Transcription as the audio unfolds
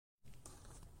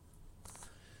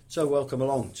So welcome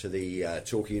along to the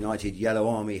Torquay United Yellow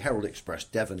Army Herald Express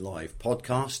Devon Live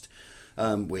podcast.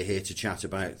 We're here to chat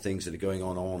about things that are going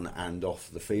on and off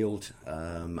the field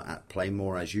at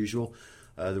Plainmoor as usual.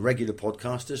 The regular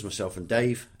podcasters, myself and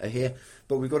Dave, are here,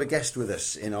 but we've got a guest with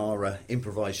us in our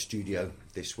improvised studio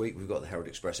this week. We've got the Herald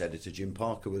Express editor Jim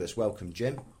Parker with us. Welcome,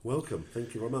 Jim. Welcome,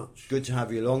 thank you very much. Good to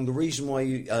have you along. The reason why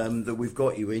that we've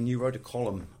got you in, you wrote a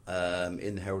column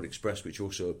in the Herald Express which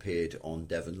also appeared on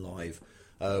Devon Live.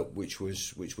 Which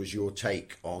was your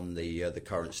take on the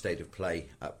current state of play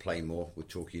at Plainmoor with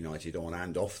Torquay United on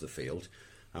and off the field,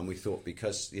 and we thought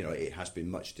because it has been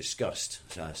much discussed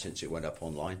since it went up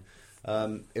online,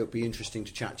 it would be interesting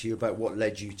to chat to you about what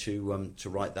led you to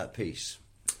write that piece.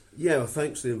 Yeah, well,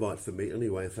 thanks for the invite for me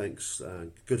anyway. Thanks,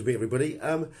 good to meet everybody.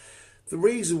 The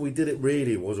reason we did it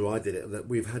really was, or I did it, that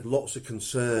we've had lots of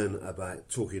concern about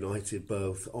Torquay United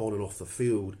both on and off the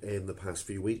field in the past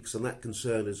few weeks, and that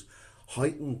concern has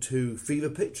heightened to fever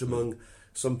pitch among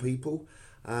some people,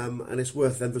 and it's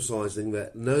worth emphasising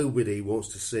that nobody wants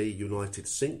to see United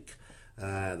sink,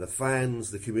 the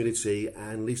fans, the community,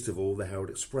 and least of all the Herald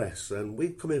Express. And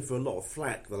we've come in for a lot of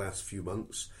flack the last few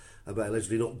months about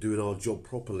allegedly not doing our job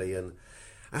properly and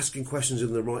asking questions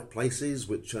in the right places,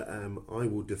 which I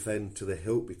will defend to the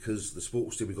hilt, because the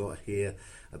sports team we got here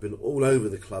have been all over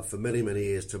the club for many, many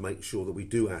years to make sure that we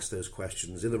do ask those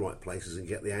questions in the right places and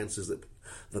get the answers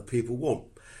that people want.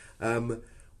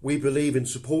 We believe in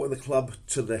supporting the club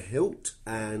to the hilt,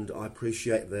 and I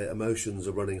appreciate the emotions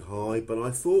are running high, but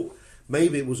I thought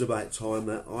maybe it was about time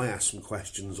that I asked some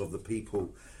questions of the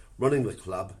people running the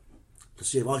club to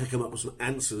see if I could come up with some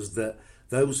answers that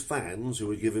those fans who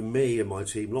were giving me and my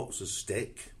team lots of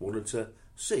stick wanted to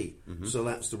see. Mm-hmm. So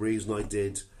that's the reason I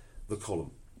did the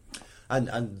column.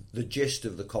 And the gist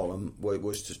of the column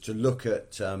was to look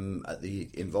at the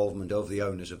involvement of the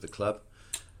owners of the club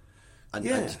and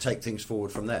to take things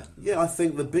forward from there. Yeah, I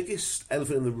think the biggest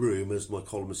elephant in the room, as my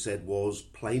columnist said, was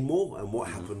Plainmoor and what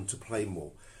happened to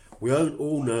Plainmoor. We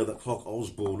all know that Clark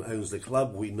Osborne owns the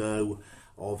club. We know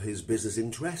of his business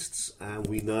interests, and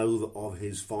we know of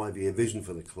his 5-year vision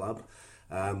for the club,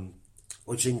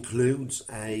 which includes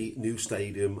a new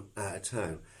stadium out of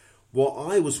town. What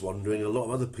I was wondering, a lot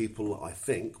of other people I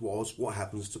think, was what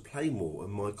happens to Plainmoor,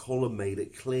 and my column made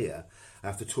it clear,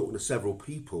 after talking to several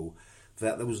people,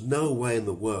 that there was no way in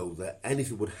the world that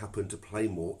anything would happen to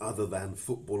Plainmoor other than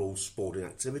football or sporting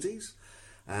activities.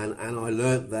 And I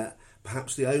learnt that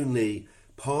perhaps the only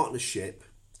partnership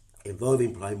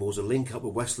involving Plainmoor was a link up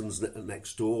with Westlands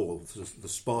next door, the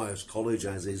Spires College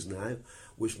as is now,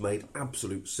 which made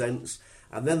absolute sense.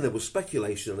 And then there was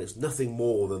speculation, and it's nothing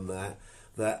more than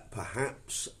that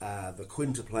perhaps the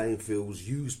Quinta playing fields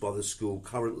used by the school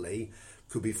currently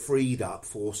could be freed up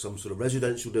for some sort of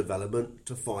residential development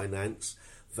to finance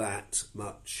that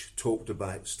much talked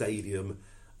about stadium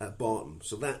at Barton.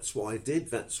 So that's what I did.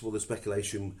 That's what the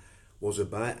speculation was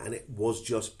about, and it was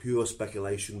just pure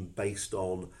speculation based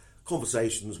on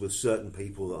conversations with certain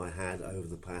people that I had over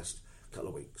the past couple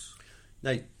of weeks.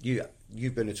 Now,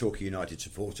 you've been a Torquay United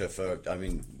supporter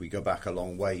we go back a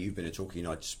long way. You've been a Torquay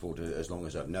United supporter as long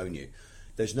as I've known you.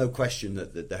 There's no question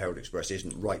that the Herald Express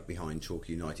isn't right behind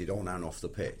Torquay United on and off the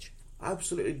pitch.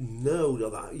 Absolutely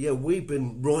no. Yeah, we've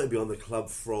been right behind the club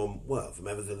from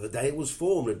ever the day it was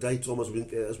formed. The day Tom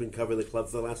has been covering the club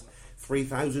for the last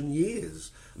 3,000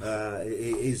 years.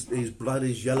 His blood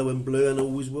is yellow and blue and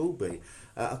always will be.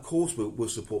 Of course we'll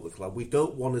support the club. We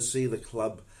don't want to see the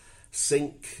club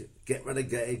sink, get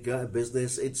relegated, go out of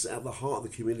business. It's at the heart of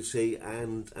the community,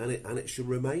 and it should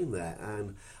remain there.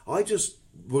 And I just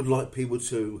would like people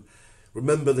to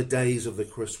remember the days of the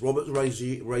Chris Roberts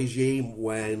regime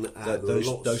when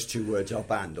those two words are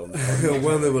banned on the podcast.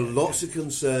 When there were lots of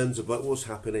concerns about what's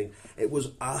happening. It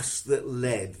was us that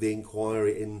led the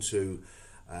inquiry into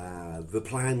the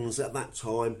plans at that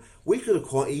time. We could have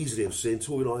quite easily have seen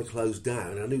Torquay United closed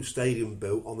down and a new stadium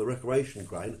built on the recreation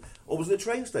ground or was the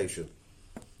train station.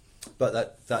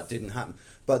 But that didn't happen.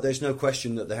 But there's no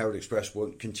question that the Herald Express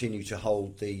won't continue to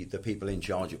hold the people in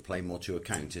charge of Plainmoor to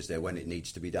account, is there, when it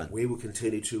needs to be done? We will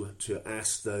continue to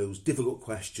ask those difficult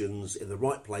questions in the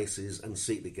right places and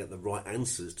seek to get the right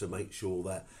answers to make sure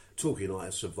that Torquay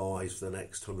United survives for the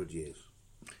next 100 years.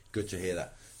 Good to hear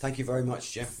that. Thank you very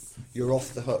much, Jim. You're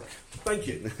off the hook. Thank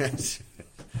you.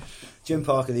 Jim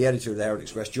Parker, the editor of the Herald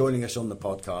Express, joining us on the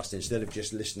podcast instead of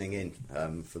just listening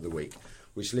in for the week,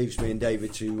 which leaves me and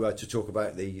David to talk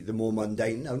about the more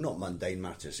mundane, not mundane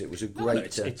matters. It was a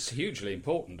great... it's hugely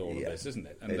important, all of this, isn't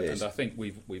it? And, and I think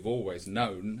we've always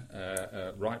known,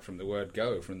 right from the word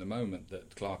go, from the moment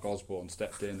that Clark Osborne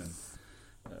stepped in,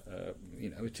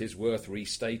 and it is worth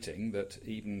restating that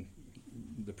even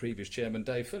the previous chairman,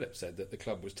 Dave Phillips, said that the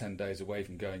club was 10 days away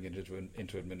from going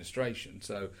into administration.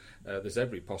 So there's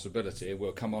every possibility,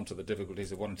 we'll come on to the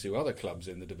difficulties of one or two other clubs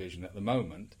in the division at the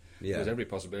moment. Yeah. There's every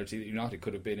possibility that United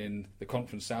could have been in the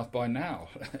Conference South by now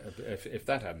if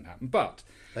that hadn't happened. But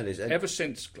ever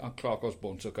since Clark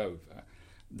Osborne took over,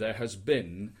 there has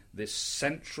been this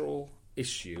central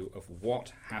issue of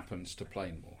what happens to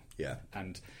Plainmoor. Yeah.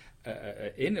 And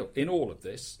in all of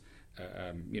this,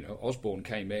 Osborne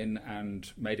came in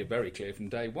and made it very clear from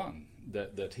day one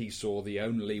that he saw the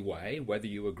only way, whether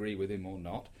you agree with him or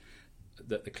not,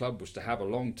 that the club was to have a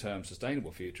long-term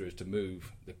sustainable future is to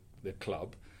move the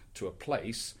club to a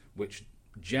place which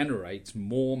generates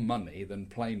more money than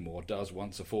Plainmoor does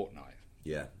once a fortnight.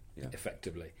 Yeah.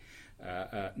 Effectively.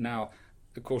 Now,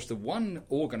 of course, the one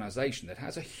organisation that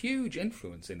has a huge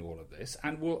influence in all of this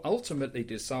and will ultimately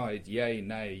decide yay,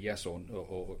 nay, yes or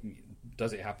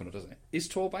does it happen or doesn't it, is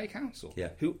Torbay Council,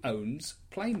 who owns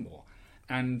Plainmoor.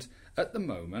 And at the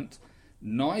moment,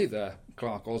 neither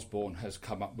Clark Osborne has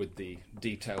come up with the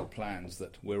detailed plans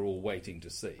that we're all waiting to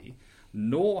see,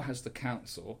 nor has the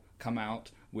council come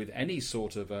out with any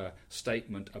sort of a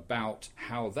statement about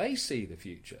how they see the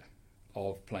future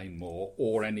of Plainmoor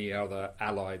or any other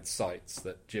allied sites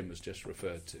that Jim has just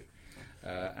referred to.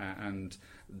 And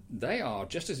they are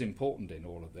just as important in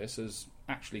all of this as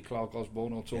actually Clark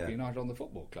Osborne or Torquay United on the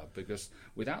football club, because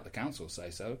without the council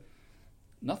say-so,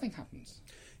 nothing happens.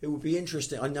 It would be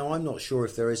interesting. Now, I'm not sure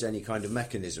if there is any kind of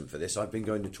mechanism for this. I've been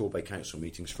going to Torbay Council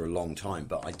meetings for a long time,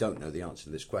 but I don't know the answer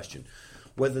to this question.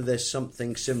 Whether there's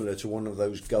something similar to one of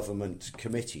those government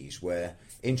committees where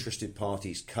interested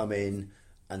parties come in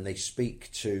and they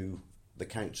speak to the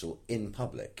council in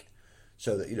public,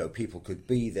 so that people could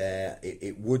be there.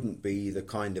 It wouldn't be the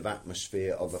kind of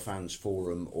atmosphere of a fans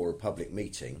forum or a public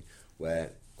meeting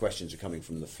where questions are coming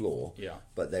from the floor. Yeah.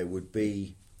 But there would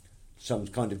be some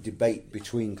kind of debate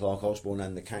between Clark Osborne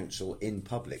and the council in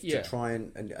public to try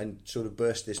and sort of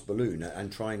burst this balloon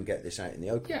and try and get this out in the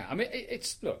open. Yeah, I mean,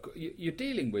 look, you're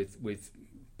dealing with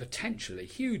potentially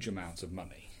huge amounts of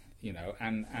money,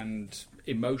 and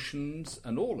emotions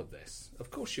and all of this.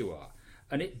 Of course you are.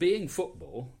 And it being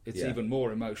football, it's even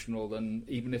more emotional than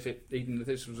even if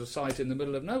this was a site in the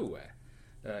middle of nowhere.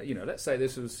 Let's say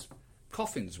this was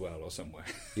Coffinswell or somewhere.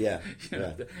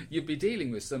 You'd be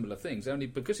dealing with similar things, only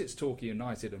because it's Torquay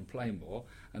United and Plainmoor,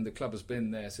 and the club has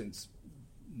been there since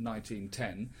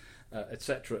 1910,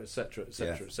 etc., etc.,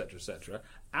 etc., etc., etc.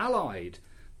 Allied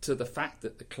to the fact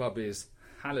that the club is,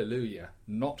 hallelujah,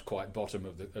 not quite bottom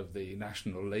of the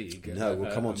National League. No,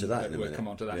 we'll come on to that in a minute. We'll come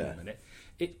on to that in a minute.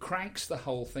 It cranks the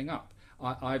whole thing up.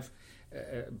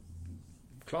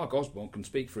 Clark Osborne can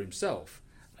speak for himself,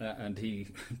 and he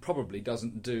probably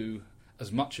doesn't do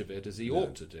as much of it as he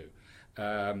ought to do.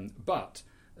 But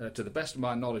to the best of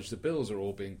my knowledge, the bills are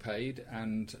all being paid,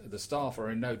 and the staff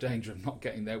are in no danger of not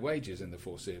getting their wages in the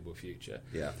foreseeable future.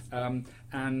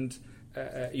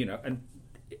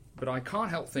 But I can't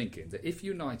help thinking that if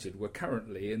United were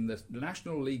currently in the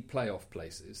National League playoff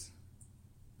places,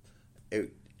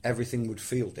 everything would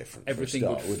feel different. Everything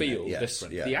would feel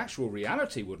different. The actual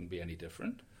reality wouldn't be any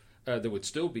different. There would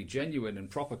still be genuine and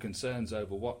proper concerns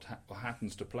over what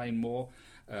happens to Plainmoor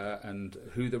and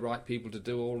who the right people to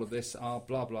do all of this are.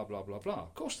 Blah blah blah blah blah.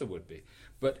 Of course there would be,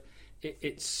 but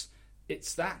it's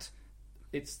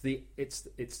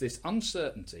this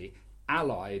uncertainty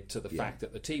allied to the fact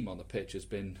that the team on the pitch has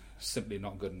been simply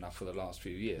not good enough for the last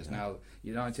few years. Now,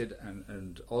 United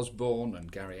and Osborne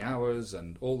and Gary Hours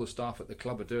and all the staff at the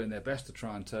club are doing their best to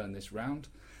try and turn this round.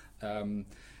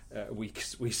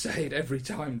 We say it every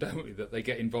time, don't we, that they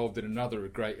get involved in another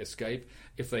Great Escape.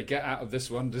 If they get out of this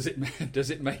one, does it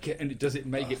make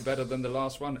it better than the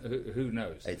last one? Who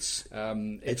knows? It's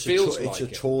a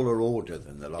taller order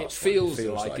than the last one. It feels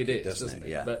like it is, doesn't it?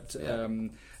 Yeah. But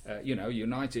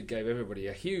United gave everybody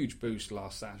a huge boost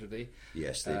last Saturday.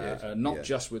 Yes, they did. Not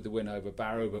just with the win over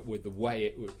Barrow, but with the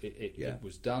way it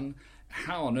was done.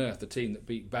 How on earth the team that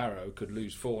beat Barrow could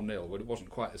lose 4-0? Well, it wasn't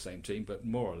quite the same team, but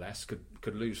more or less could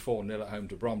lose 4-0 at home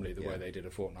to Bromley the way they did a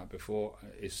fortnight before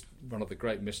is one of the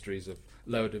great mysteries of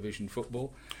lower division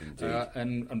football,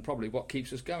 and probably what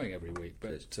keeps us going every week.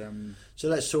 But so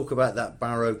let's talk about that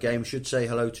Barrow game. Should say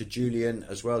hello to Julian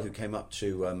as well, who came up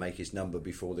to make his number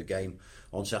before the game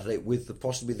on Saturday with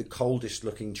possibly the coldest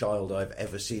looking child I've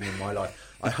ever seen in my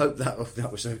life. I hope that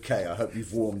was okay. I hope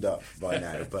you've warmed up by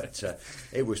now, but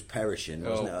it was perishing,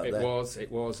 wasn't it?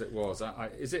 It was.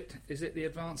 Is it the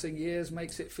advancing years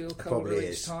makes it feel colder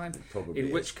each time? Probably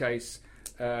in which case,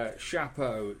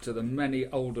 chapeau to the many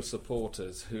older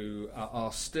supporters who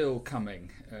are still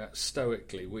coming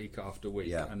stoically week after week.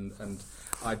 Yeah. And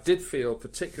I did feel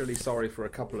particularly sorry for a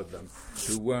couple of them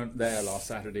who weren't there last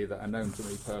Saturday that are known to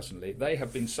me personally. They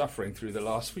have been suffering through the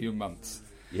last few months.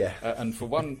 Yeah. And for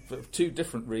two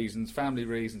different reasons, family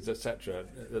reasons, etc.,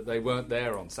 that they weren't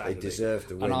there on Saturday. They deserve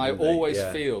the win. And I didn't they? always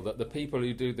Yeah. feel that the people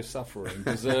who do the suffering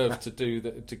deserve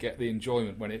to get the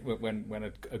enjoyment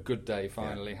when a good day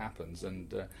finally happens.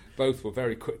 And both were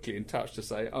very quickly in touch to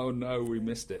say, "Oh no, we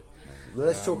missed it." Well,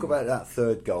 let's talk about that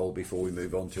third goal before we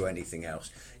move on to anything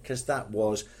else, because that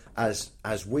was, as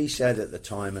we said at the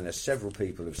time, and as several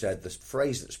people have said, the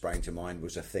phrase that sprang to mind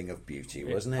was a thing of beauty,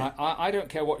 wasn't it? I don't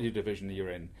care what your division you're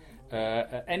in.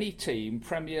 Any team,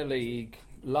 Premier League,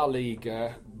 La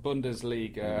Liga,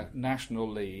 Bundesliga, National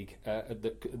League,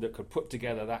 that could put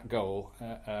together that goal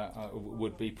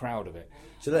would be proud of it.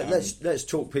 So let's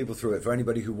talk people through it for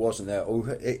anybody who wasn't there.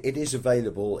 It is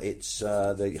available. It's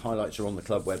the highlights are on the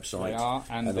club website. They are,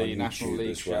 and the on National YouTube League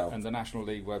as well. and the National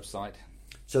League website.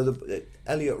 So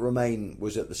Elliot Romain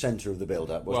was at the centre of the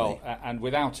build-up, wasn't he? And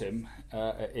without him,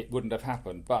 it wouldn't have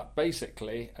happened. But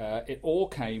basically, it all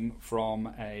came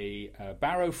from a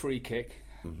Barrow free kick,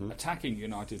 attacking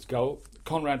United's goal.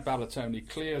 Conrad Ballatoni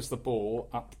clears the ball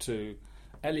up to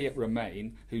Elliot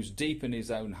Romain, who's deep in his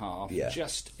own half,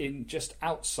 just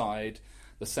outside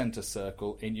the centre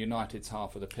circle in United's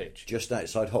half of the pitch. Just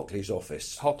outside Hockley's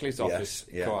office. Hockley's office,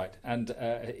 yeah. right. And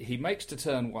he makes to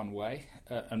turn one way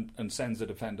and sends the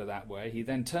defender that way. He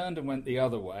then turned and went the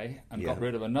other way and got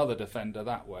rid of another defender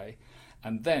that way,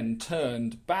 and then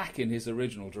turned back in his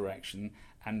original direction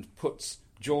and puts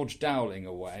George Dowling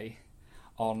away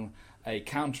on a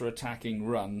counter-attacking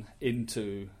run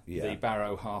into the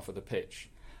Barrow half of the pitch.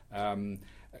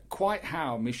 Quite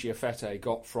how Mischiafete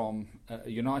got from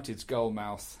United's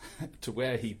goalmouth to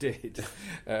where he did,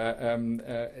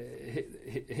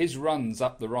 his runs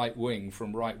up the right wing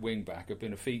from right wing back have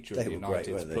been a feature of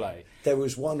United's play. There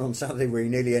was one on Saturday where he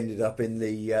nearly ended up in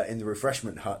the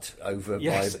refreshment hut over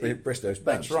by Bristow's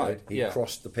bench. That's right. So he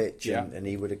crossed the pitch and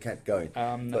he would have kept going.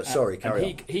 But sorry, carry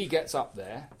on. He gets up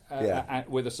there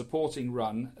with a supporting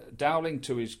run. Dowling,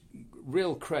 to his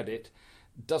real credit,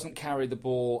 doesn't carry the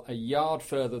ball a yard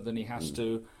further than he has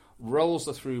to, rolls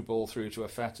the through ball through to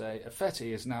Afete.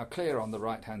 Afete is now clear on the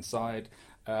right-hand side,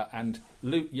 and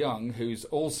Luke Young, who's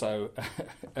also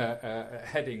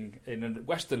heading in a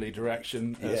westerly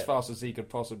direction as fast as he could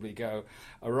possibly go,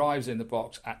 arrives in the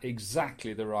box at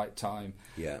exactly the right time.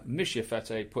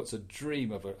 Mischiafete puts a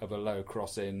dream of a low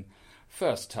cross in.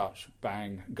 First touch,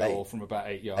 bang, goal from about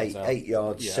 8 yards out. 8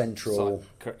 yards, central.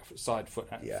 Side foot.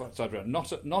 Side run.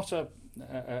 Not a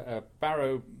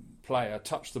Barrow player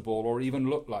touched the ball or even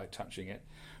looked like touching it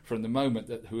from the moment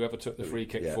that whoever took the free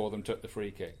kick for them took the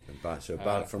free kick. So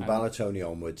from Ballatoni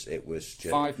onwards, it was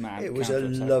just... Five-man. It was a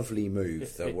lovely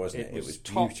move, though, wasn't it? It was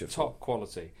beautiful. Top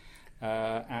quality.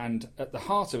 And at the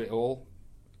heart of it all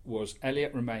was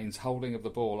Elliot Romain's holding of the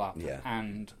ball up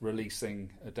and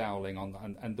releasing Dowling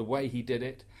on, and the way he did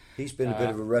it. He's been a bit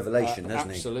of a revelation,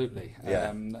 hasn't absolutely. he?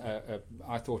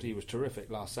 I thought he was terrific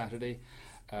last Saturday.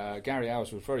 Gary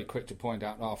Owers was very quick to point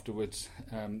out afterwards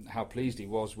how pleased he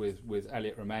was with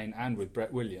Elliot Romain and with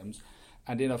Brett Williams.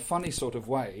 And in a funny sort of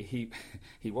way, he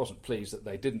wasn't pleased that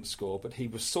they didn't score, but he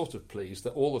was sort of pleased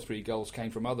that all the 3 goals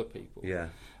came from other people.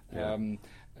 And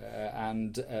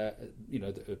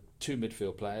 2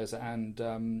 midfield players and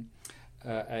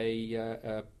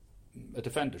a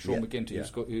defender, Sean McGinty,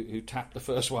 who tapped the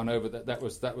first one over. That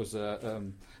was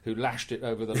who lashed it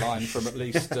over the line from at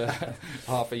least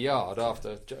half a yard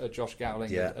after Josh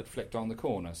Gowling had flicked on the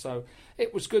corner. So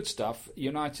it was good stuff.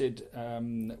 United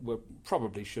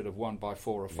probably should have won by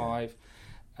 4 or 5.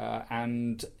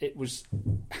 And it was,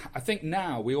 I think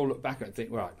now we all look back at it and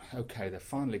think, right, OK, they've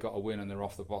finally got a win and they're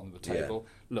off the bottom of the table.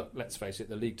 Look, let's face it,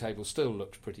 the league table still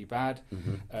looked pretty bad.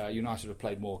 United have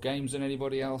played more games than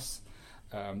anybody else.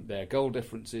 Their goal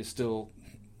differences still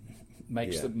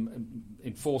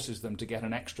enforces them to get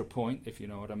an extra point, if you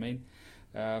know what I mean.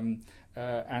 And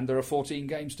there are 14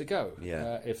 games to go.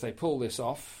 If they pull this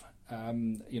off,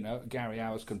 Gary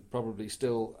Owers can probably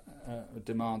still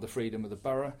demand the freedom of the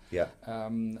borough. But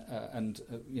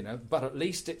at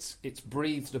least it's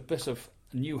breathed a bit of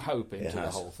new hope into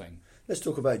the whole thing. Let's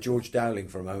talk about George Dowling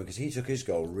for a moment, because he took his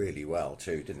goal really well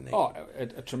too, didn't he? Oh,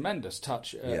 a tremendous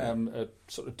touch. A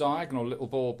sort of diagonal little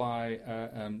ball by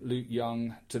Luke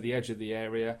Young to the edge of the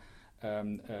area.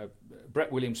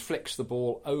 Brett Williams flicks the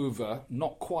ball over,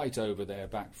 not quite over their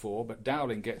back 4, but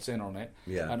Dowling gets in on it,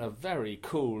 and a very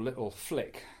cool little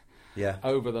flick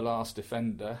over the last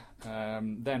defender,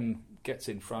 then gets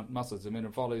in front, muzzles him in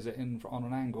and volleys it in on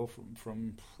an angle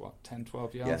from 10,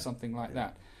 12 yards, something like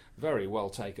that. Very well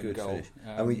taken Good goal.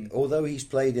 I mean, although he's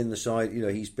played in the side,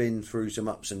 he's been through some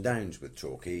ups and downs with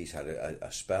Torquay. He's had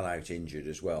a spell out injured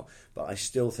as well. But I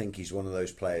still think he's one of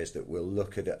those players that will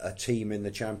look at a team in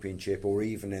the Championship or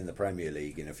even in the Premier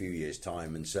League in a few years'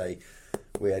 time and say,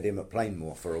 we had him at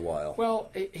Plainmoor for a while.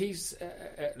 Well, he's,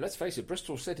 let's face it,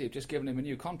 Bristol City have just given him a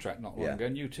new contract not long ago, a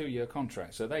new 2-year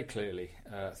contract. So they clearly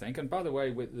think. And by the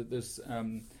way, there's...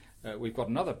 we've got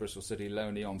another Bristol City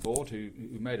loanee on board who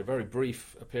made a very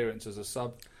brief appearance as a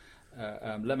sub,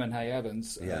 Lemonhay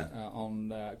Evans,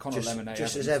 on Conor Lemonhay Evans.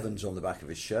 Just as Evans on the back of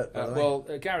his shirt, by the way.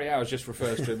 Well, Gary Hours just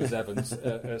refers to him as Evans,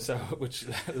 which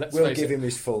let's we'll face give it, him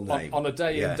his full name. On a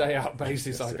day-in, day-out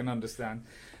basis, I can understand.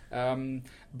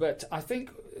 But I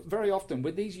think very often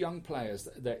with these young players,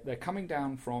 they're coming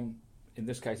down from, in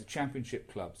this case,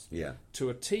 Championship clubs, to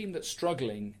a team that's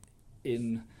struggling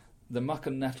in the muck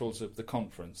and nettles of the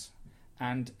conference,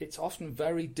 and it's often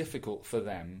very difficult for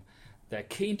them. They're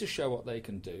keen to show what they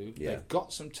can do. They've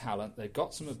got some talent, they've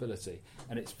got some ability,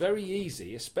 and it's very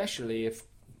easy, especially if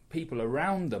people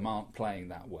around them aren't playing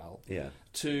that well,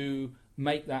 to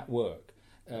make that work.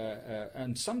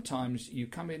 And sometimes you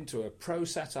come into a pro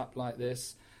setup like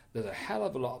this, there's a hell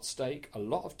of a lot at stake, a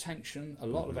lot of tension, a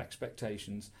lot of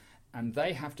expectations, and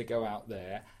they have to go out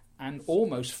there and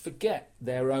almost forget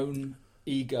their own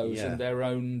egos and their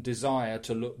own desire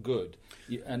to look good.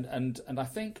 And I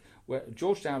think where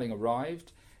George Dowling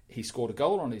arrived, he scored a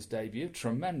goal on his debut,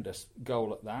 tremendous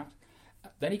goal at that.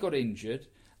 Then he got injured,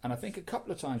 and I think a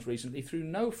couple of times recently, through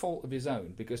no fault of his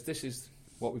own, because this is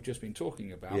what we've just been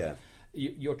talking about,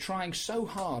 you're trying so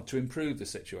hard to improve the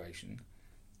situation,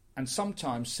 and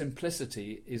sometimes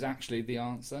simplicity is actually the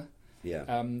answer.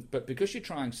 But because you're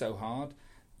trying so hard,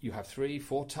 you have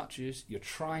 3-4 touches, you're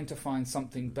trying to find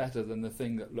something better than the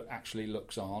thing that actually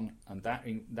looks on, and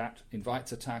that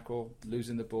invites a tackle,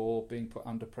 losing the ball, being put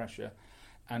under pressure.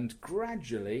 And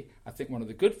gradually, I think one of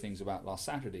the good things about last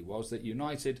Saturday was that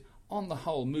United, on the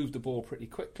whole, moved the ball pretty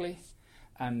quickly,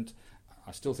 and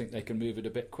I still think they can move it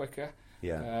a bit quicker.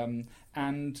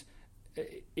 And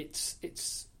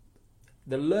it's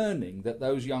the learning that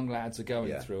those young lads are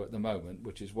going through at the moment,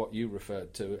 which is what you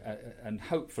referred to, and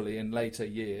hopefully in later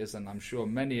years, and I'm sure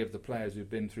many of the players who've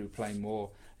been through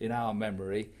Plainmoor in our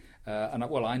memory,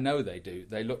 I know they do,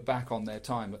 they look back on their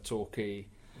time at Torquay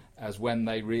as when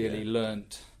they really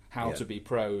learnt how to be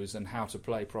pros and how to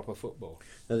play proper football.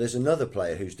 Now, there's another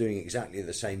player who's doing exactly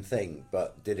the same thing,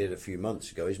 but did it a few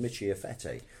months ago, is Michi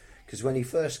Afete. Because when he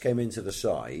first came into the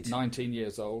side... 19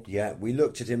 years old. We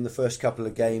looked at him the first couple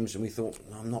of games and we thought,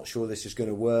 I'm not sure this is going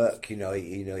to work.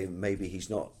 Maybe he's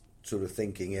not sort of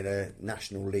thinking in a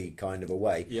National League kind of a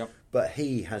way. But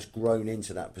he has grown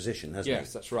into that position, hasn't he?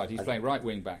 Yes, that's right. He's playing right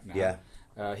wing back now.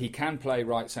 He can play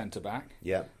right centre back.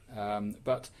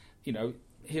 But,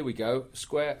 here we go.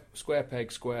 Square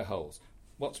peg, square holes.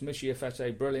 What's Michi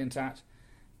Afete brilliant at?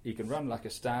 He can run like a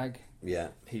stag.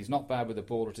 He's not bad with the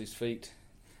ball at his feet.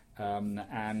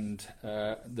 And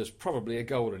there's probably a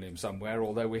goal in him somewhere,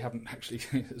 although we haven't actually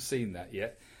seen that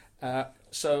yet.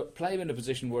 So play him in a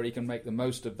position where he can make the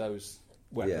most of those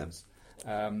weapons.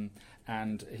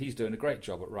 And he's doing a great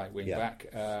job at right wing back.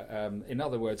 In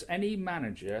other words, any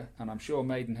manager, and I'm sure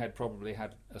Maidenhead probably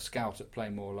had a scout at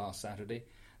Plainmoor last Saturday.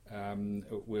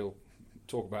 We'll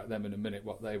talk about them in a minute,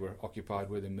 what they were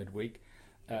occupied with in midweek.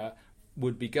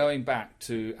 Would be going back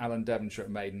to Alan Devonshire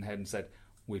at Maidenhead and said,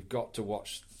 we've got to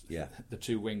watch the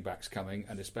two wing-backs coming,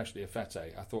 and especially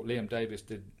Afete. I thought Liam Davis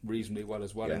did reasonably well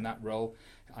as well in that role.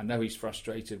 I know he's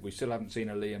frustrated. We still haven't seen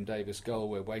a Liam Davis goal.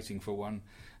 We're waiting for one,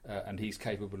 and he's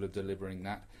capable of delivering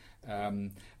that.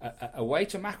 Away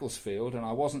to Macclesfield, and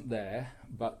I wasn't there,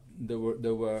 but there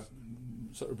were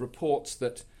sort of reports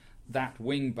that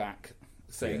wing-back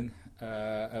thing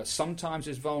sometimes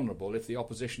is vulnerable if the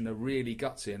opposition are really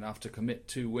gutsy enough to commit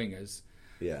two wingers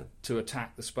to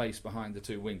attack the space behind the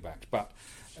two wing-backs. But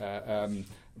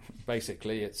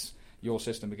basically it's your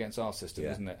system against our system,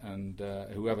 isn't it? And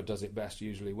whoever does it best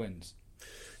usually wins.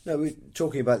 Now, we're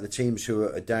talking about the teams who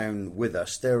are down with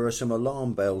us. There are some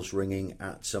alarm bells ringing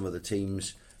at some of the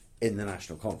teams in the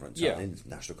National Conference,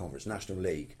 National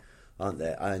League, aren't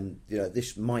there? And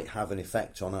this might have an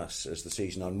effect on us as the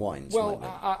season unwinds. Well,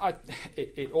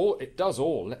 it does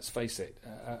all, let's face it,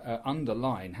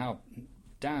 underline how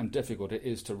damn difficult it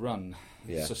is to run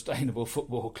sustainable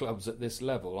football clubs at this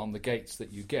level on the gates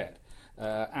that you get,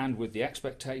 and with the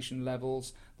expectation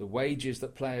levels, the wages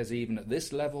that players even at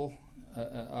this level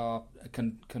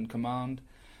can command.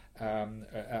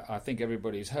 I think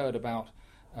everybody's heard about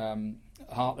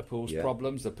Hartlepool's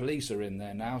problems. The police are in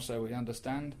there now, so we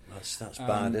understand. That's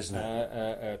bad, isn't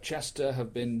it? Chester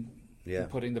have been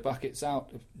putting the buckets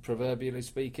out, proverbially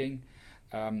speaking.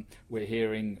 We're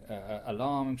hearing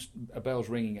alarms, bells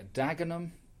ringing at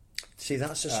Dagenham. See,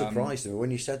 that's a surprise to me. When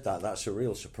you said that, that's a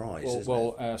real surprise,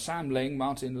 isn't it? Sam Ling,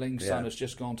 Martin Ling's son, has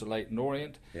just gone to Leyton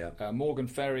Orient. Yeah. Morgan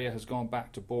Ferrier has gone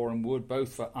back to Boreham Wood,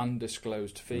 both for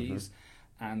undisclosed fees.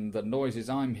 And the noises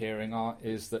I'm hearing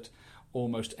is that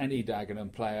almost any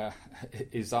Dagenham player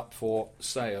is up for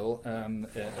sale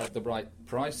at the right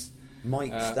price.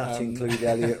 Might that include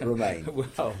Elliot Romain?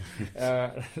 Well,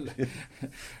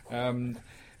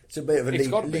 it's a bit of a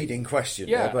leading question.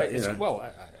 Yeah, there,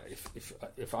 but,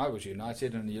 if I was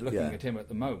United and you're looking at him at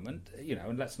the moment,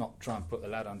 and let's not try and put the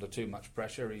lad under too much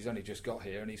pressure. He's only just got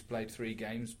here and he's played 3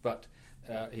 games, but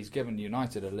he's given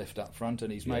United a lift up front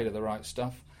and he's made of the right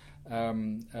stuff.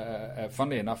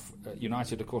 Funnily enough,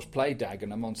 United, of course, play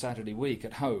Dagenham on Saturday week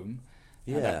at home.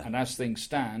 And as things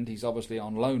stand, he's obviously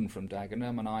on loan from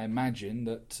Dagenham, and I imagine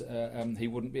that he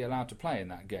wouldn't be allowed to play in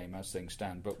that game as things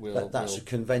stand. But that's a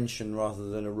convention rather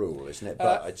than a rule, isn't it?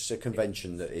 But it's a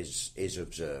convention that is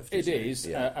observed. It is,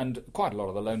 and quite a lot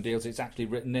of the loan deals, it's actually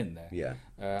written in there. Yeah.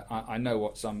 I know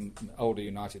what some older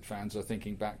United fans are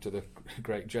thinking back to the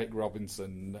great Jake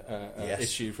Robinson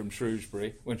issue from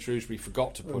Shrewsbury, when Shrewsbury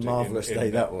forgot to put marvellous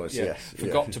day that was.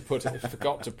 Forgot to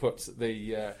put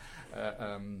the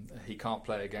he can't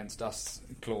play against us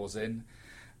clause in,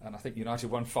 and I think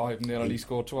United won 5-0 and he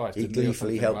scored twice. He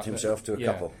gleefully helped himself to a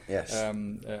couple. Yes,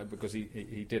 because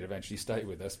he did eventually stay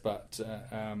with us, but.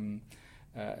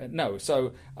 No,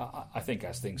 so I think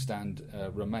as things stand,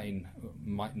 Romain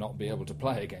might not be able to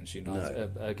play against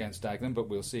United against Dagenham, but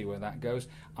we'll see where that goes.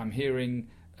 I'm hearing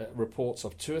reports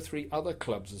of 2 or 3 other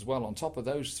clubs as well, on top of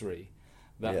those 3,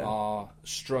 that are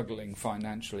struggling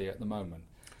financially at the moment.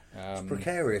 It's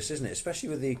precarious, isn't it? Especially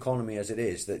with the economy as it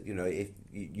is. That if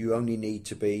you only need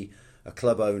to be a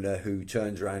club owner who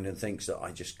turns around and thinks that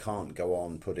I just can't go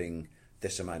on putting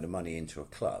this amount of money into a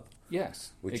club.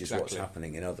 Yes, which is what's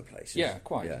happening in other places. Yeah,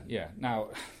 quite. Yeah. Now,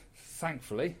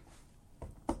 thankfully,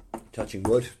 touching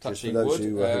wood, just for those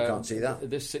who can't see that,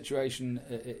 this situation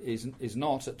is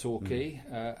not at Torquay.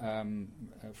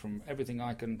 From everything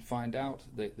I can find out,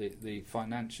 the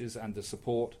finances and the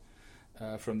support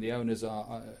from the owners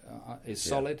is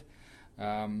solid.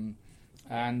 And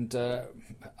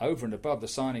over and above the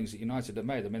signings that United have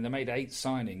made, I mean, they made 8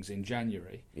 signings in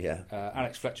January.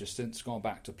 Alex Fletcher's since gone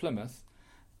back to Plymouth.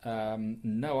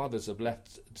 No others have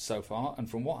left so far, and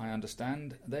from what I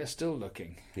understand, they're still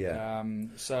looking.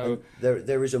 So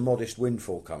there is a modest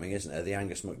windfall coming, isn't there? The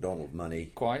Angus MacDonald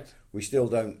money. Quite. We still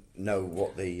don't know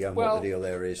what the deal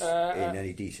there is in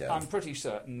any detail. I'm pretty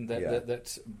certain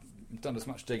that I've done as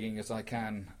much digging as I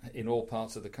can in all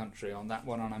parts of the country on that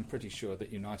one, and I'm pretty sure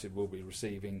that United will be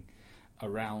receiving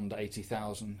around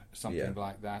 80,000, something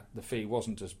like that. The fee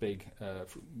wasn't as big.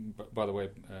 By the way,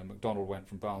 McDonald went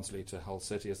from Barnsley to Hull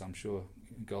City, as I'm sure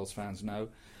Gulls fans know.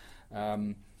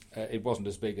 It wasn't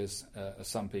as big as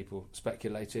some people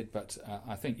speculated, but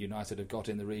I think United have got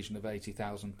in the region of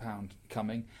 £80,000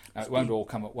 coming. It won't all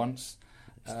come at once.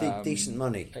 It's decent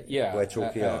money, where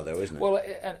Torquay are, though, isn't it? Well,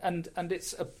 and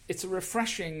it's a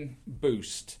refreshing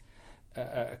boost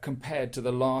compared to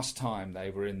the last time they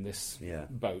were in this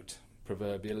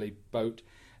proverbially boat,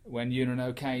 when Ewan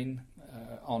O'Kane,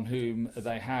 on whom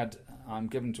they had, I'm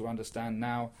given to understand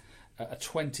now, a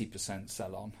 20%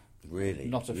 sell-on. Really?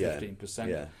 Not a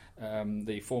 15%.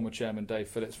 The former chairman, Dave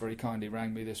Phillips, very kindly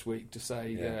rang me this week to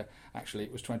say, actually,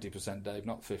 it was 20%, Dave,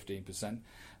 not 15%.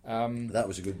 That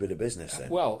was a good bit of business then.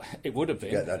 Well, it would have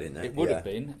been. Get that in there. It would have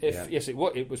been. Yes, it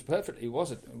was perfect. It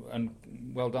was, and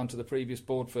well done to the previous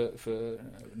board for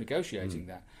negotiating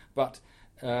that. But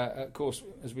of course,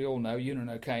 as we all know, Ewan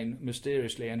O'Kane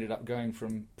mysteriously ended up going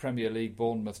from Premier League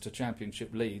Bournemouth to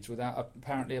Championship Leeds without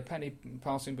apparently a penny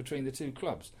passing between the 2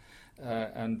 clubs,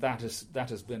 and that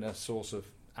has been a source of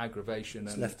aggravation.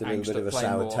 It's and left a little bit of a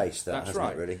sour taste. That That's hasn't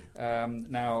right. it, really?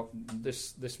 Now,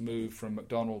 this move from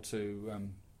McDonald to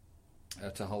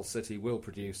Hull City will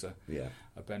produce a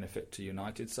benefit to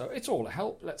United. So it's all a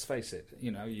help. Let's face it.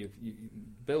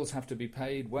 Bills have to be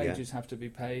paid, wages have to be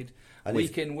paid, and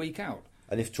week in, week out.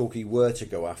 And if Torquay were to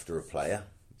go after a player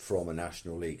from a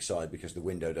National League side, because the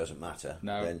window doesn't matter,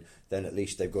 then at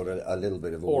least they've got a little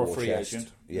bit of a or war a free chest.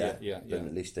 agent. Then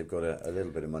at least they've got a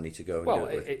little bit of money to go and well,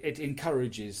 do it with. It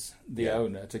encourages the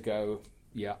owner to go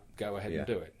ahead and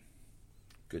do it.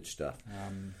 Good stuff.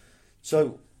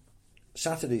 So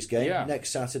Saturday's game, Yeah.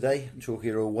 next Saturday,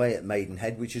 Torquay are away at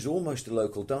Maidenhead, which is almost a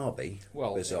local derby,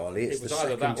 Well, bizarrely. it It's was the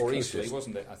either that second or Eastleigh, closest.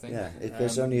 wasn't it, I think? Yeah,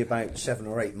 there's only about 7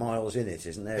 or 8 miles in it,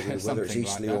 isn't there? Whether it's Something like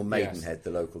Eastleigh that, or Maidenhead,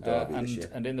 the local derby this year.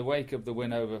 And in the wake of the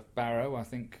win over Barrow, I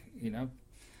think,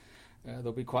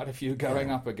 there'll be quite a few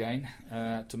going up again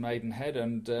to Maidenhead.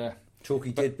 And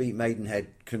Torquay did beat Maidenhead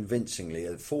convincingly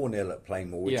at 4-0 at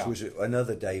Plainmoor, which was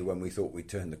another day when we thought we'd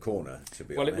turned the corner, to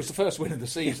be honest. Well, it was the first win of the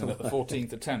season at the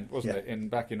 14th attempt, wasn't it,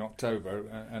 back in October.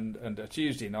 And a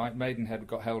Tuesday night, Maidenhead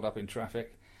got held up in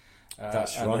traffic.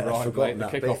 That's and right, I'd arrived forgotten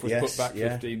late. The that kickoff bit, was put back yeah.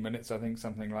 15 minutes, I think,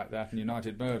 something like that, and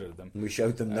United murdered them. And we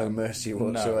showed them no mercy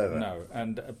whatsoever.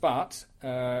 No. But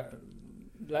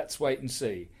let's wait and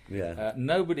see. Yeah.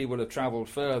 Nobody will have travelled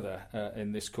further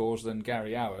in this cause than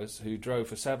Gary Hours, who drove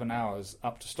for 7 hours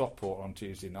up to Stockport on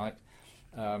Tuesday night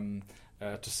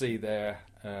to see their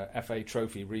FA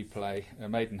Trophy replay,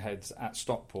 Maidenhead's at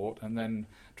Stockport, and then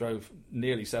drove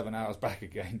nearly 7 hours back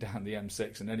again down the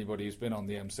M6. And anybody who's been on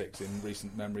the M6 in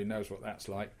recent memory knows what that's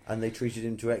like. And they treated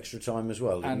him to extra time as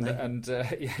well, didn't they? And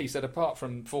he said, apart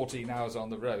from 14 hours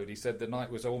on the road, he said the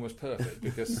night was almost perfect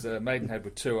because Maidenhead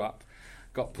were 2 up.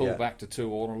 Got pulled back to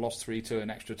 2-2 and lost 3-2 in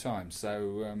extra time.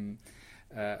 So,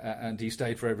 and he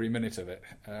stayed for every minute of it,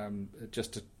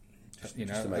 just to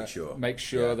make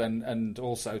sure. Then, and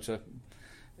also to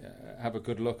have a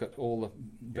good look at all the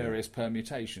various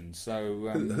permutations.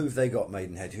 So, who've they got,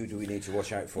 Maidenhead? Who do we need to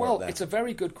watch out for? Well, up there? it's a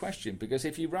very good question because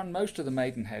if you run most of the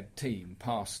Maidenhead team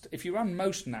if you run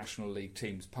most National League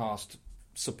teams past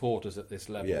supporters at this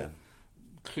level,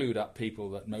 clued up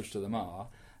people that most of them are.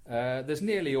 There's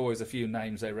nearly always a few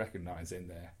names they recognise in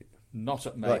there. Not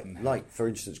at Maidenhead. Like, for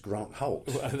instance, Grant Holt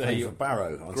playing for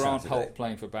Barrow on Grant Saturday. Holt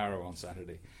playing for Barrow on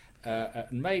Saturday.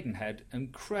 At Maidenhead,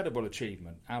 incredible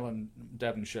achievement. Alan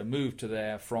Devonshire moved to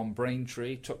there from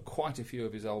Braintree, took quite a few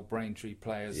of his old Braintree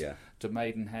players to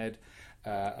Maidenhead.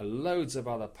 Loads of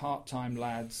other part-time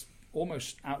lads,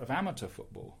 almost out of amateur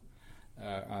football,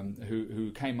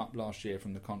 who came up last year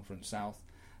from the Conference South.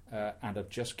 And have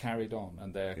just carried on,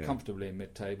 and they're comfortably in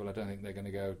mid-table. I don't think they're going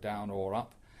to go down or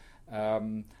up,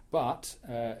 but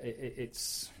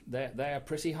they are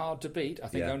pretty hard to beat. I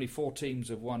think only 4 teams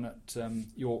have won at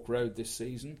York Road this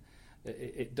season.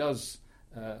 It does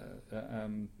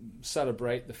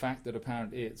celebrate the fact that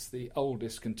apparently it's the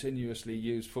oldest continuously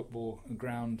used football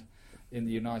ground in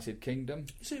the United Kingdom.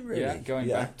 Is it really? Yeah, going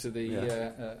back to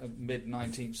the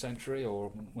mid-19th century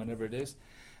or whenever it is.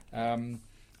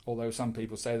 Although some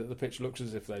people say that the pitch looks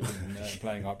as if they've been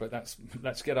playing up, but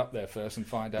let's get up there first and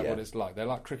find out what it's like. They're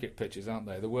like cricket pitches, aren't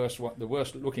they? The worst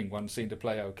looking ones seem to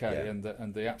play okay, and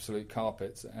the absolute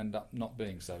carpets end up not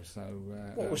being so. So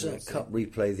what was that cup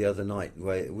replay the other night?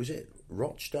 Where was it?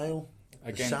 Rochdale,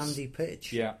 against sandy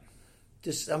pitch. Yeah.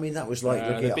 That was like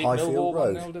looking at beat Highfield Millwall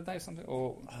Road. 1-0, did they? Something?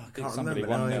 Or I did can't somebody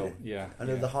remember 1-0? now. Yeah. I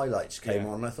know the highlights came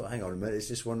on and I thought, hang on a minute, is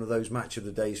this one of those match of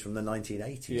the days from the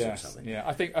 1980s or something? Yeah,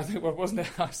 I think well, wasn't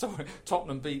it? I saw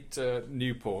Tottenham beat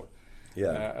Newport in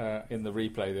the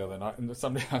replay the other night, and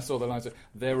I saw the lines.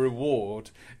 Their reward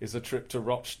is a trip to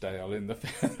Rochdale in the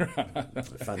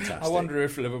Fantastic. I wonder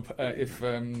if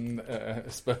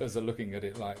Spurs are looking at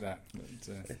it like that.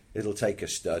 But, it'll take a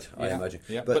stud, I imagine.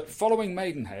 Yeah. But following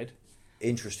Maidenhead.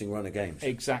 Interesting run of games.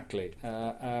 Exactly.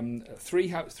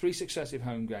 3 successive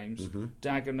home games.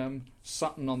 Dagenham,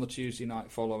 Sutton on the Tuesday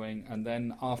night following, and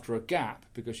then after a gap,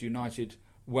 because United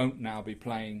won't now be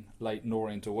playing Leyton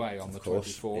Orient away on the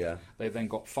 24th, they then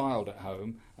got Fylde at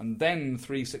home, and then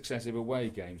 3 successive away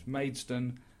games.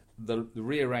 Maidstone, the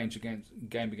rearranged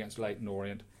game against Leyton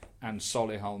Orient, and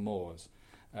Solihull Moors.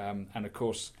 And of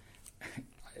course,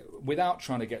 without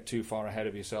trying to get too far ahead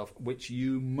of yourself, which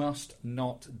you must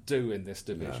not do in this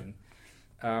division,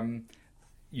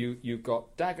 you've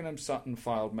got Dagenham, Sutton,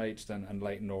 Fylde, Maidstone and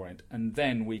Leyton Orient, and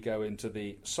then we go into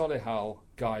the Solihull,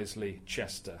 Guiseley,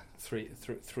 Chester,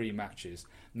 three matches.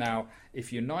 Now,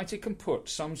 if United can put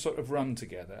some sort of run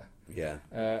together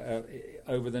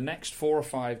over the next 4 or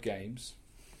 5 games,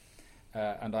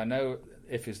 and I know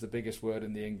if is the biggest word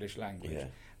in the English language,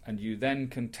 and you then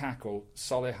can tackle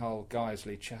Solihull,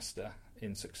 Guiseley, Chester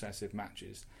in successive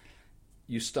matches,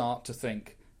 you start to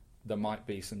think there might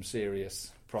be some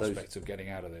serious prospects of getting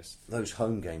out of this. Those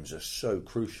home games are so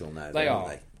crucial now, They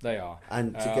aren't are. They are.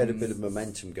 And to get a bit of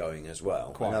momentum going as well.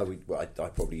 Quite. I know I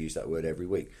probably use that word every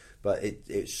week, but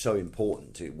it's so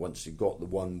important to, once you've got the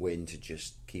one win, to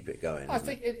just keep it going. I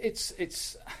think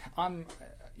it's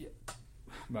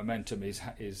momentum is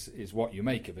what you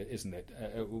make of it, isn't it?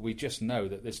 We just know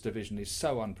that this division is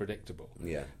so unpredictable.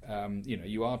 Yeah.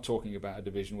 You are talking about a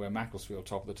division where Macclesfield,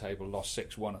 top of the table, lost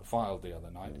 6-1 at Fylde the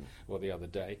other night or the other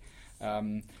day.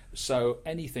 So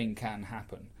anything can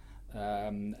happen.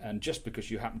 And just because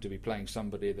you happen to be playing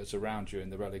somebody that's around you in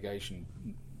the relegation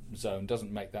zone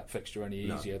doesn't make that fixture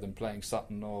any easier than playing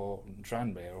Sutton or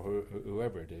Tranmere or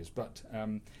whoever it is. But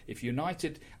if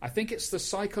United, I think it's the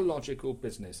psychological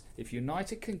business. If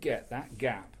United can get that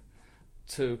gap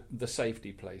to the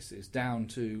safety places down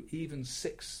to even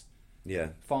 6,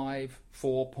 5,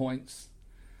 4 points,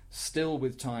 still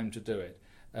with time to do it.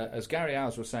 As Gary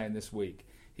Owers was saying this week,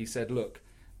 he said, look,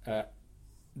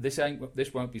 this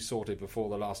won't be sorted before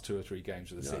the last 2 or 3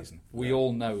 games of the season. We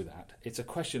all know that. It's a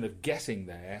question of getting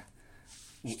there.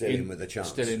 Still in with a chance.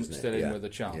 Still in with a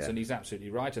chance. And he's absolutely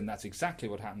right, and that's exactly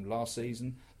what happened last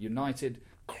season. United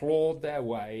clawed their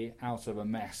way out of a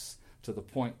mess to the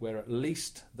point where at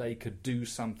least they could do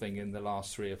something in the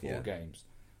last 3 or 4 games.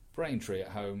 Braintree at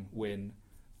home, win.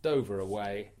 Dover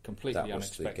away, completely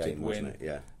unexpected win.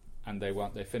 And they won.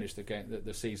 They finished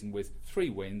the season with 3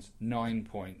 wins, 9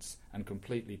 points, and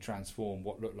completely transformed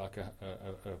what looked like a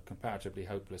comparatively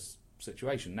hopeless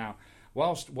situation. Now,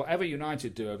 whilst whatever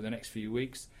United do over the next few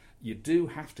weeks, you do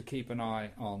have to keep an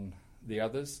eye on the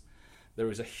others.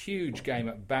 There is a huge game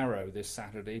at Barrow this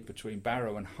Saturday between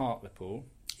Barrow and Hartlepool.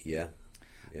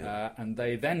 And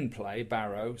they then play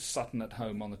Barrow, Sutton at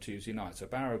home on the Tuesday night. So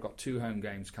Barrow got 2 home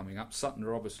games coming up. Sutton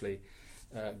are obviously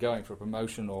going for a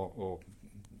promotion or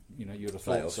you'd have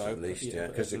thought so. At least,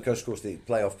 because of course the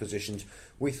playoff positions.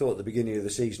 We thought at the beginning of the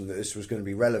season that this was going to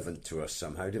be relevant to us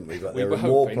somehow, didn't we? But there were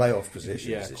more playoff positions.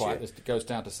 Yeah, quite. It goes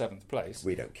down to 7th place.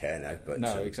 We don't care now, but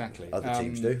no, exactly. Other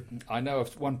teams do. I know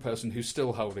of one person who's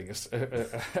still holding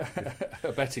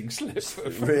a betting slip for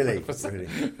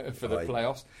the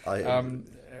playoffs.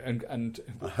 And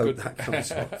I hope that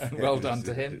comes off. Well done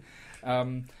to him.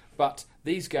 But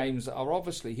these games are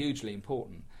obviously hugely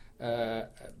important.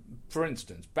 For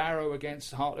instance, Barrow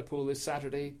against Hartlepool this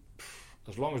Saturday.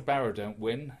 As long as Barrow don't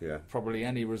win, probably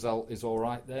any result is all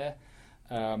right there.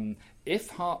 If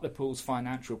Hartlepool's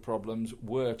financial problems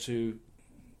were to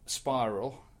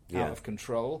spiral out of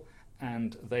control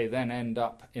and they then end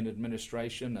up in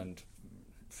administration, and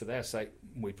for their sake,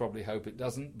 we probably hope it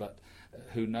doesn't, but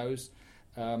who knows,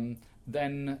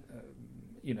 then,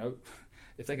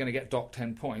 if they're going to get docked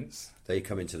 10 points... They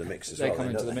come into the mix as well. They come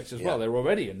into the mix as well. They're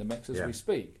already in the mix as we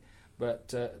speak.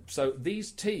 But so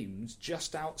these teams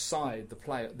just outside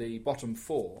the bottom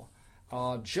 4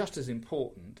 are just as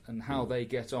important, and how they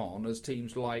get on, as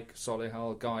teams like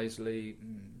Solihull, Guiseley,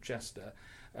 Chester,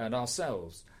 and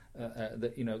ourselves.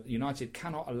 United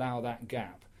cannot allow that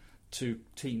gap to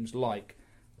teams like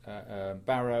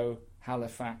Barrow,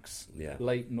 Halifax,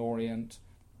 Leyton Orient,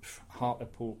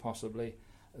 Hartlepool possibly.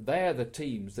 They're the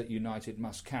teams that United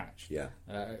must catch.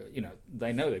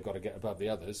 They know they've got to get above the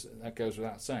others. That goes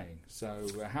without saying. So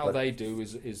how they do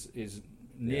is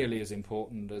nearly as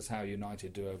important as how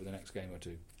United do over the next game or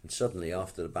 2. And suddenly,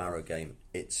 after the Barrow game,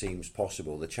 it seems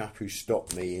possible. The chap who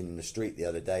stopped me in the street the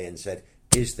other day and said,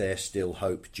 "Is there still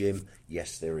hope, Jim?"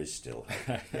 Yes, there is still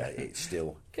hope. It's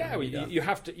still. You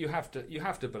have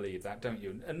to believe that, don't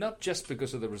you? And not just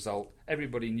because of the result.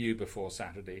 Everybody knew before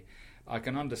Saturday. I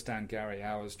can understand Gary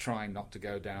Owers trying not to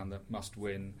go down the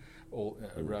must-win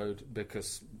road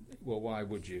because, well, why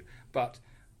would you? But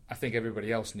I think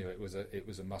everybody else knew it was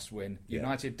a must-win.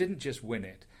 United didn't just win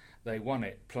it; they won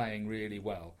it playing really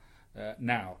well.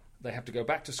 Now they have to go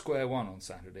back to square one on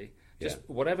Saturday.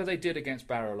 Whatever they did against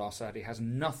Barrow last Saturday has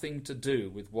nothing to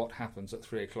do with what happens at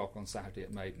 3:00 on Saturday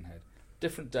at Maidenhead.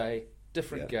 Different day,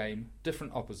 different game,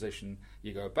 different opposition.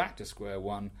 You go back to square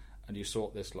one and you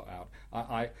sort this lot out.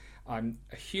 I'm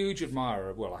a huge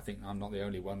admirer. Well, I think I'm not the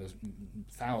only one. There's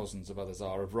thousands of others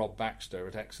are of Rob Baxter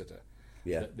at Exeter,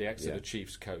 the Exeter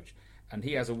Chiefs coach, and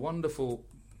he has a wonderful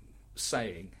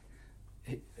saying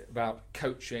about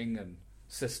coaching and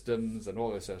systems and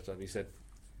all this sort of stuff. He said,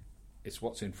 "It's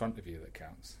what's in front of you that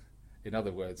counts." In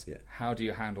other words, how do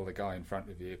you handle the guy in front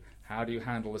of you? How do you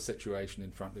handle the situation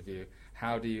in front of you?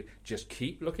 How do you just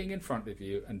keep looking in front of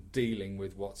you and dealing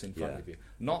with what's in front of you?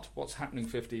 Not what's happening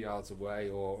 50 yards away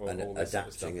or and all this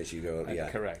adapting sort of stuff. as you go.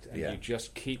 Correct. And you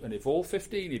just keep, and if all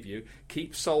 15 of you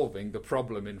keep solving the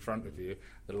problem in front of you,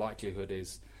 the likelihood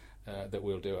is that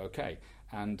we'll do okay.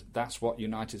 And that's what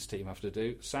United's team have to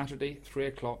do. Saturday,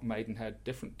 3:00, Maidenhead,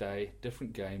 different day,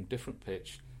 different game, different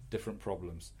pitch, different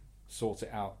problems. Sort it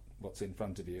out, what's in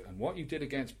front of you. And what you did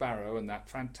against Barrow and that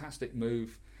fantastic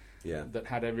move that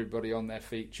had everybody on their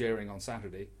feet cheering on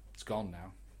Saturday, it's gone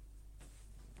now.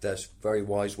 That's very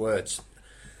wise words.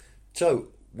 So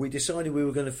we decided we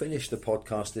were going to finish the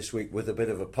podcast this week with a bit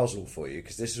of a puzzle for you,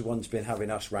 because this is one's been having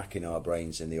us racking our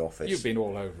brains in the office. You've been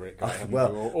all over it, Guy, haven't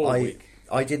well, you, all week.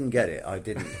 I didn't get it. I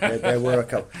didn't. There were a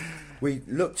couple. We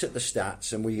looked at the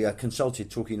stats and we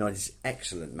consulted Torquay United's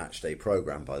excellent matchday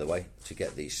programme, by the way, to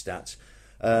get these stats.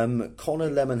 Connor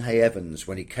Lemonhay Evans,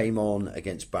 when he came on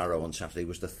against Barrow on Saturday,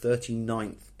 was the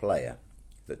 39th player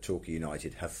that Torquay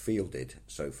United have fielded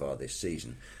so far this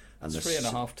season. And It's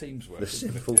 3.5 teams worth.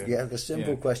 The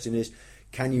simple question is,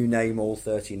 can you name all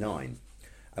 39?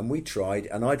 And we tried,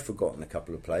 and I'd forgotten a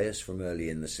couple of players from early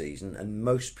in the season, and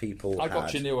most people I got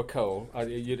Chinua Cole.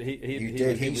 You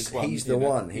did. He was one, he's the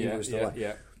one. He was the one.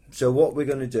 Yeah. So what we're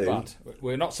going to do... But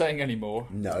we're not saying any more.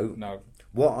 No.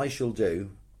 What I shall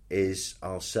do is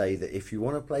I'll say that if you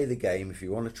want to play the game, if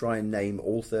you want to try and name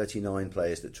all 39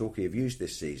 players that Torquay have used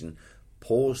this season,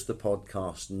 pause the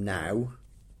podcast now.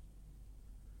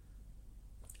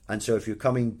 And so if you're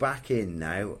coming back in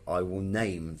now, I will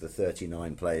name the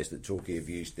 39 players that Torquay have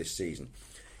used this season.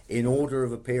 In order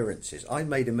of appearances. I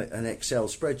made an Excel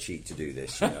spreadsheet to do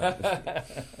this. You know.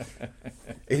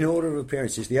 In order of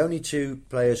appearances, the only two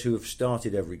players who have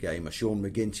started every game are Sean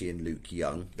McGinty and Luke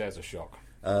Young. There's a shock.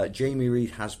 Jamie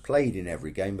Reid has played in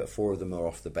every game, but 4 of them are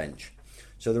off the bench.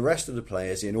 So the rest of the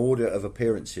players in order of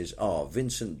appearances are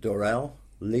Vincent Dorrell,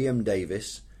 Liam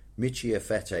Davis, Michi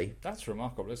Afete. That's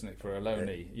remarkable, isn't it, for a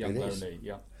loanee, young loanee?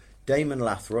 Yeah. Damon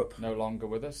Lathrop. No longer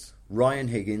with us. Ryan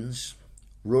Higgins,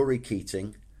 Rory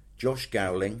Keating, Josh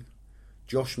Gowling,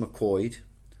 Josh McCoyd,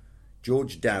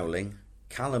 George Dowling,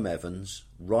 Callum Evans,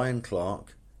 Ryan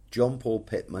Clark, John Paul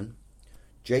Pittman,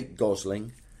 Jake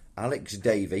Gosling, Alex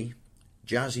Davey,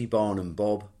 Jazzy Barnum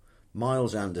Bob,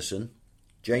 Miles Anderson,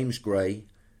 James Gray,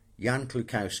 Jan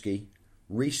Klukowski,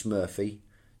 Rhys Murphy,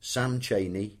 Sam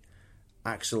Cheney,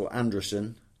 Axel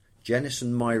Anderson,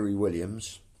 Jennison Myrie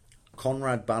Williams,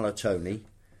 Conrad Ballatoni,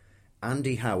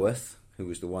 Andy Howarth, who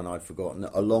was the one I'd forgotten,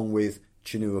 along with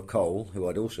Chinua Cole, who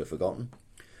I'd also forgotten,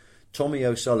 Tommy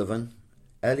O'Sullivan,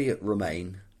 Elliot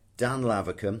Romain, Dan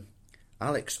Lavercombe,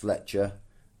 Alex Fletcher,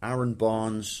 Aaron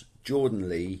Barnes, Jordan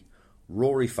Lee,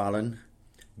 Rory Fallon,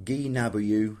 Guy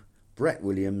Nabuyu, Brett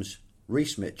Williams,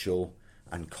 Rhys Mitchell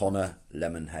and Connor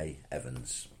Lemonhay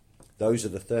Evans. Those are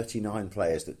the 39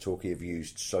 players that Torquay have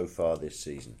used so far this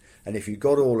season. And if you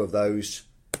got all of those,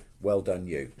 well done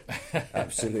you.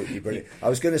 Absolutely brilliant. I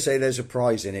was going to say there's a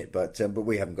prize in it, but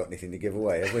we haven't got anything to give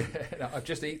away, have we? No, I've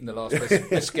just eaten the last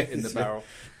biscuit in the barrel.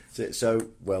 So,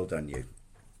 well done you.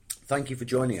 Thank you for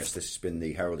joining us. This has been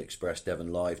the Herald Express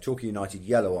Devon Live Torquay United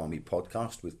Yellow Army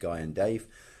podcast with Guy and Dave.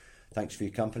 Thanks for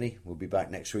your company. We'll be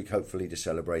back next week, hopefully, to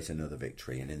celebrate another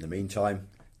victory. And in the meantime,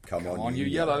 come on, you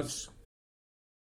yellows.